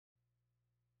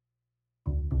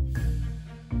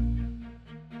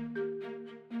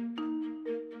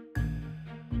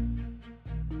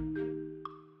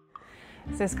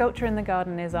So Sculpture in the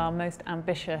Garden is our most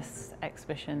ambitious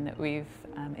exhibition that we've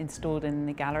installed in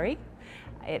the gallery.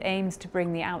 It aims to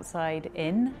bring the outside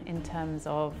in terms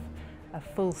of a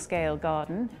full-scale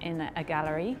garden in a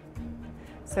gallery.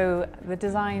 So the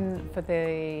design for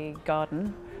the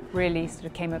garden really sort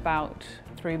of came about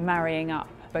through marrying up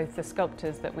both the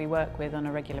sculptors that we work with on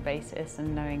a regular basis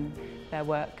and knowing their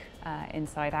work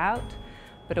inside out,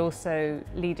 but also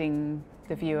leading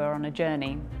the viewer on a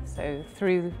journey. So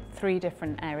through 3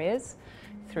 different areas,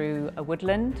 through a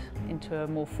woodland, into a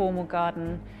more formal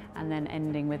garden, and then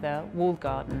ending with a walled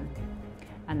garden.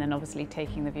 And then obviously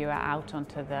taking the viewer out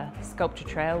onto the sculpture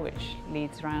trail, which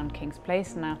leads around King's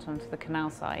Place and out onto the canal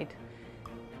side.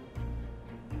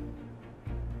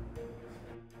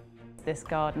 This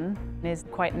garden is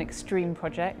quite an extreme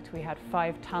project. We had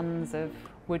 5 tons of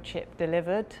wood chip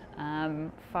delivered,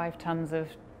 5 tons of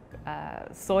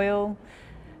soil,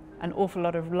 an awful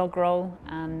lot of log roll,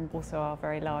 and also our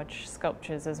very large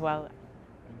sculptures as well.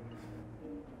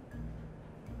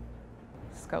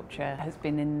 Sculpture has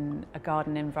been in a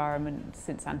garden environment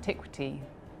since antiquity.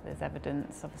 There's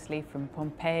evidence obviously from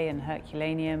Pompeii and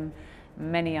Herculaneum,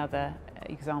 many other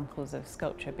examples of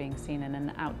sculpture being seen in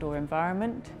an outdoor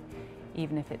environment,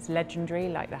 even if it's legendary,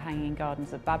 like the Hanging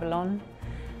Gardens of Babylon.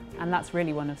 And that's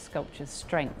really one of sculpture's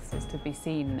strengths, is to be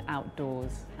seen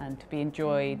outdoors and to be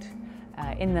enjoyed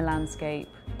in the landscape,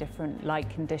 different light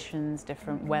conditions,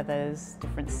 different weathers,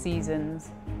 different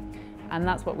seasons. And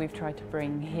that's what we've tried to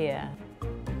bring here.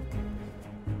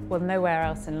 Well, nowhere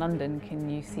else in London can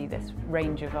you see this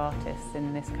range of artists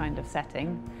in this kind of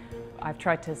setting. I've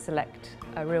tried to select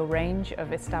a real range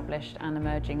of established and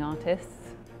emerging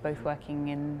artists, both working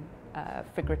in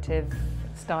figurative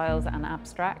styles and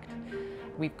abstract.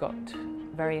 We've got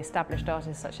very established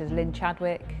artists such as Lynn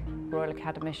Chadwick, Royal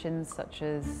Academicians such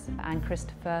as Anne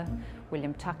Christopher,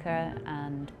 William Tucker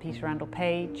and Peter Randall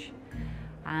Page.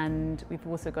 And we've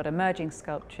also got emerging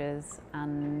sculptures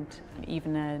and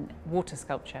even a water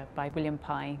sculpture by William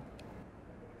Pye.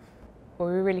 Well,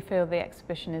 we really feel the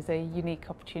exhibition is a unique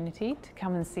opportunity to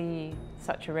come and see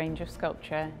such a range of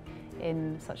sculpture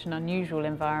in such an unusual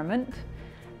environment.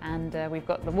 And we've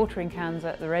got the watering cans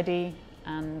at the ready,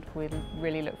 and we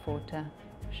really look forward to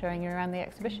showing you around the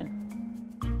exhibition.